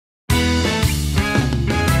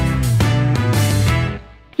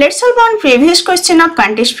Let's solve one previous question of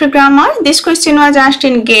contest-free grammar. This question was asked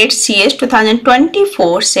in GATE CS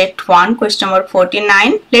 2024 set 1 question number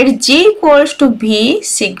 49. Let G equals to V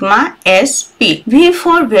sigma S P. V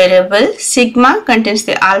for variable, sigma contains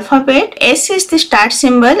the alphabet, S is the start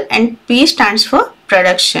symbol and P stands for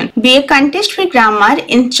production. Be a contest-free grammar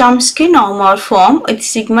in Chomsky Normal Form with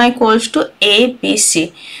sigma equals to A, B,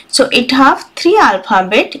 C. So it have 3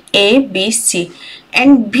 alphabet A, B, C.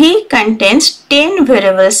 And V contains 10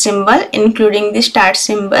 variable symbol including the start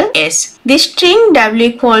symbol S. The string W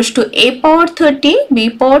equals to A power 30, B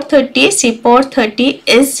power 30, C power 30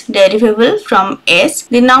 is derivable from S.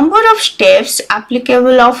 The number of steps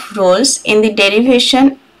applicable of rules in the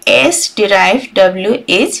derivation S derived W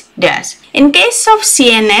is dash. In case of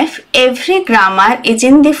CNF, every grammar is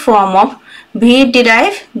in the form of V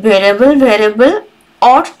derive, variable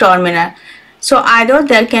or terminal. So either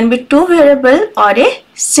there can be 2 variable or a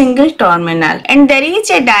single terminal. And there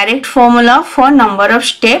is a direct formula for number of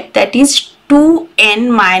steps, that is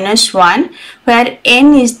 2n minus 1, where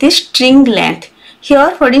n is the string length.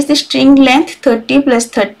 Here what is the string length? 30 plus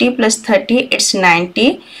 30 plus 30, it's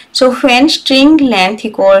 90. So when string length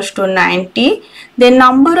equals to 90, the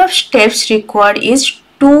number of steps required is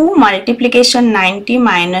 2 multiplication 90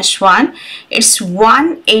 minus 1, it's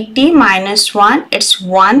 180 minus 1, it's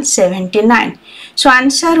 179. So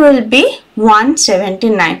answer will be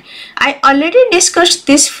 179. I already discussed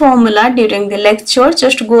this formula during the lecture.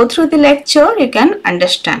 Just go through the lecture, you can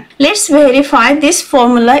understand. Let's verify this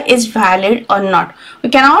formula is valid or not. We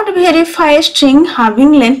cannot verify a string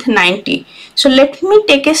having length 90. So let me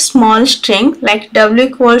take a small string like W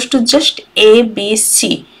equals to just A, B,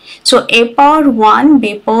 C. So A power 1,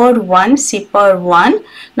 B power 1, C power 1.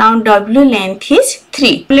 Now W length is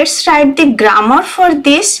 3. Let's write the grammar for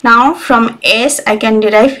this. Now from S I can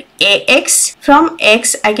derive AX. From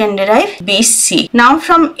X I can derive BC. Now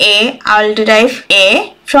from A I will derive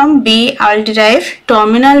A. From B I will derive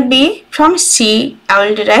terminal B. From C I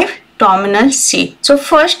will derive terminal C. So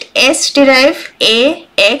first S derive A,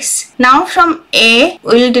 X. Now from A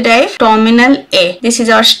we will derive terminal A. This is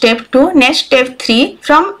our step 2. Next step 3.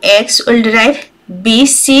 From X we will derive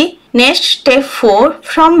BC. Next step 4.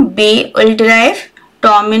 From B we will derive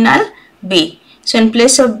terminal B. So in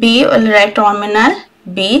place of B we will write terminal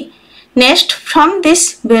B. Next from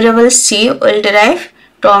this variable C we will derive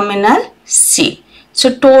terminal C. So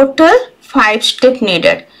total 5 steps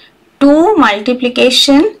needed. 2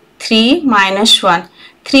 multiplication 3 minus 1.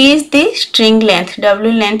 3 is the string length.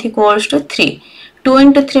 W length equals to 3. 2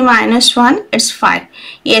 into 3 minus 1, it's 5.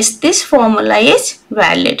 Yes, this formula is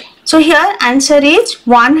valid. So here answer is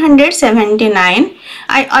 179.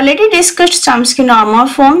 I already discussed Chomsky Normal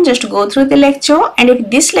Form. Just go through the lecture, and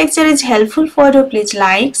if this lecture is helpful for you, please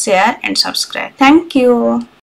like, share and subscribe. Thank you.